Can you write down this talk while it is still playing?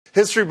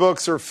History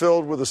books are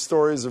filled with the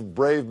stories of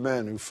brave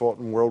men who fought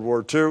in World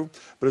War II,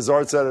 but as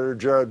arts editor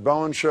Jared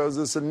Bowen shows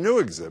us, a new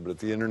exhibit at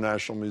the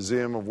International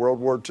Museum of World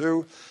War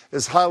II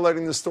is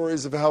highlighting the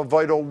stories of how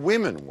vital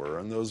women were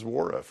in those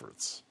war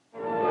efforts.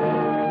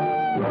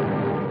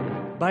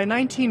 By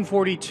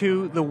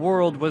 1942, the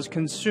world was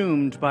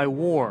consumed by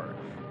war.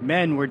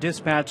 Men were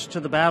dispatched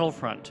to the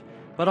battlefront,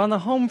 but on the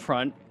home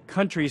front,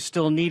 countries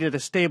still needed a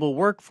stable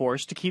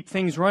workforce to keep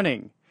things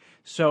running.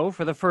 So,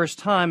 for the first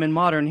time in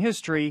modern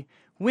history,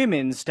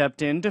 women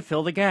stepped in to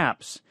fill the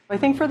gaps. I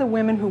think for the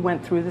women who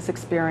went through this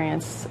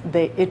experience,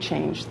 it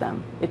changed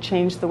them. It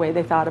changed the way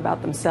they thought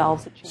about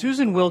themselves.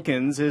 Susan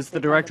Wilkins is the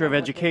Director of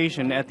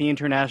Education at the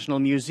International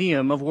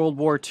Museum of World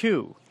War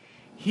II.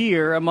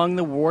 Here, among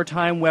the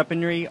wartime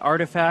weaponry,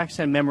 artifacts,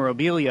 and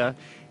memorabilia,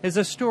 is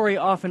a story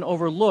often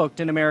overlooked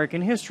in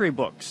American history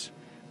books: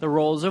 the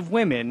roles of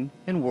women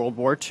in World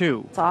War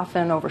II. It's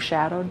often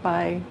overshadowed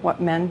by what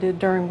men did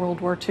during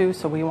World War II,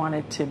 so we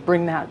wanted to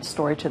bring that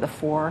story to the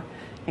fore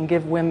and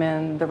give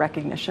women the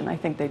recognition I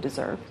think they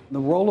deserve. The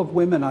role of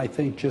women, I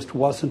think, just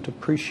wasn't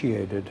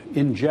appreciated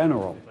in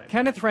general.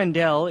 Kenneth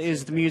Rendell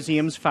is the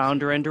museum's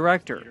founder and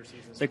director.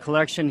 The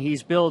collection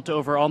he's built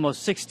over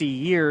almost 60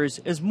 years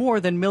is more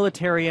than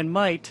military in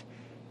might.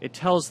 It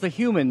tells the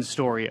human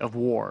story of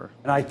war.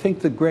 And I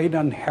think the great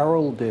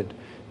unheralded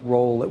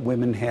role that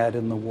women had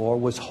in the war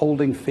was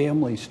holding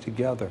families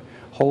together,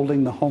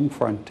 holding the home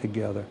front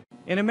together.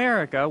 In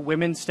America,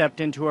 women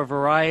stepped into a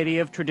variety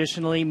of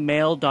traditionally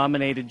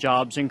male-dominated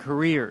jobs and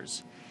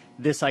careers.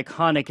 This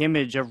iconic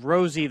image of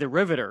Rosie the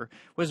Riveter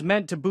was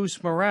meant to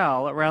boost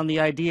morale around the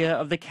idea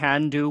of the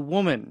can-do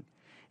woman.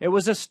 It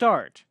was a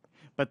start,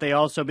 but they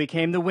also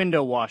became the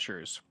window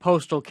washers,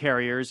 postal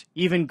carriers,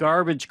 even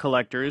garbage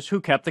collectors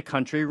who kept the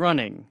country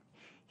running.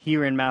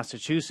 Here in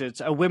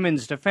Massachusetts, a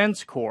women's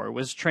defense corps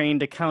was trained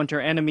to counter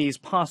enemies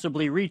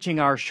possibly reaching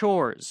our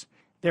shores.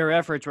 Their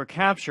efforts were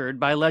captured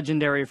by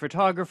legendary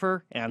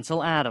photographer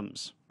Ansel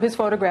Adams. His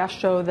photographs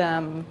show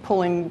them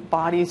pulling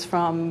bodies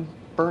from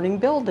burning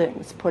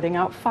buildings, putting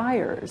out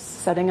fires,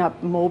 setting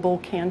up mobile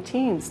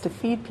canteens to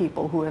feed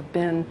people who have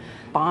been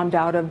bombed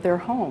out of their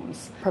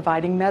homes,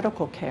 providing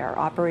medical care,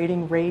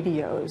 operating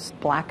radios,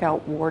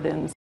 blackout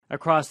wardens.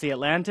 Across the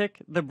Atlantic,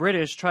 the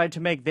British tried to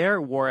make their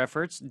war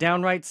efforts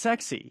downright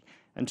sexy,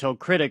 until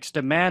critics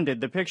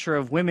demanded the picture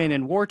of women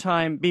in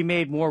wartime be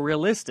made more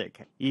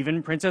realistic.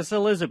 Even Princess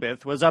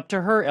Elizabeth was up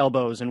to her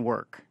elbows in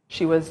work.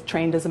 She was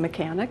trained as a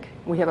mechanic.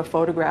 We have a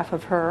photograph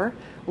of her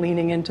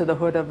leaning into the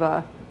hood of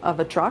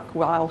a truck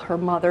while her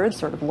mother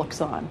sort of looks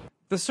on.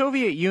 The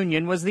Soviet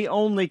Union was the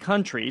only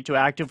country to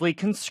actively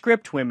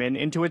conscript women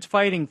into its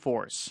fighting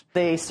force.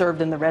 They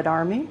served in the Red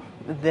Army.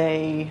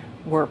 They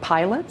were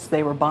pilots.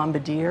 They were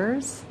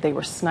bombardiers. They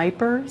were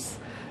snipers.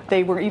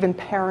 They were even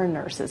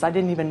paranurses. I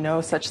didn't even know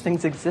such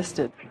things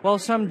existed. While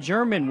some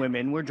German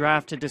women were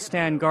drafted to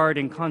stand guard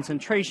in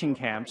concentration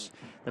camps,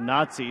 the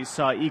Nazis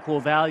saw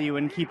equal value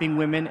in keeping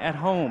women at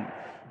home,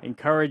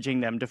 encouraging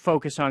them to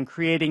focus on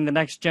creating the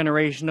next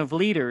generation of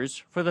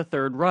leaders for the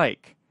Third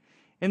Reich.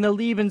 In the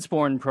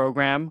Lebensborn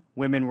program,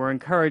 women were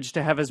encouraged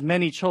to have as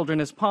many children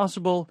as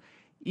possible,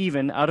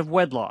 even out of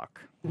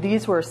wedlock.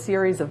 These were a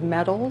series of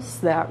medals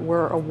that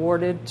were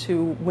awarded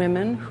to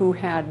women who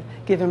had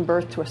given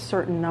birth to a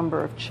certain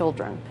number of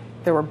children.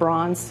 There were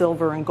bronze,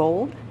 silver, and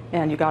gold,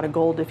 and you got a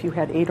gold if you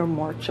had 8 or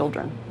more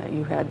children that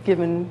you had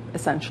given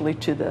essentially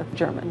to the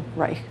German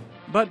Reich.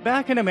 But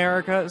back in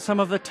America,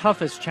 some of the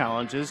toughest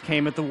challenges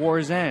came at the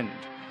war's end.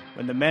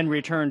 When the men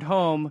returned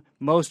home,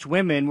 most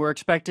women were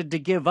expected to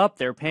give up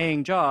their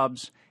paying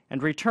jobs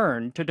and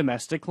return to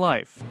domestic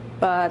life.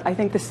 But I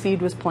think the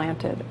seed was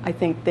planted. I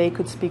think they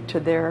could speak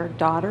to their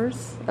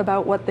daughters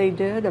about what they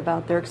did,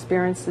 about their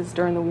experiences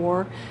during the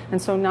war.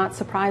 And so not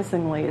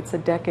surprisingly, it's a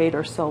decade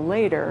or so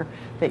later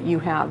that you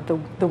have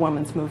the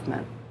women's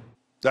movement.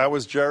 That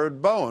was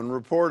Jared Bowen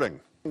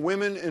reporting.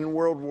 Women in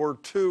World War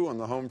II on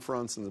the home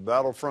fronts and the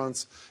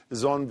battlefronts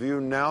is on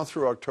view now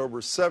through October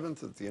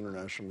 7th at the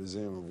International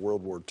Museum of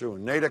World War II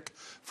in Natick.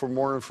 For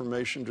more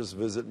information, just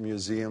visit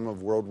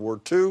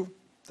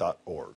museumofworldwar2.org.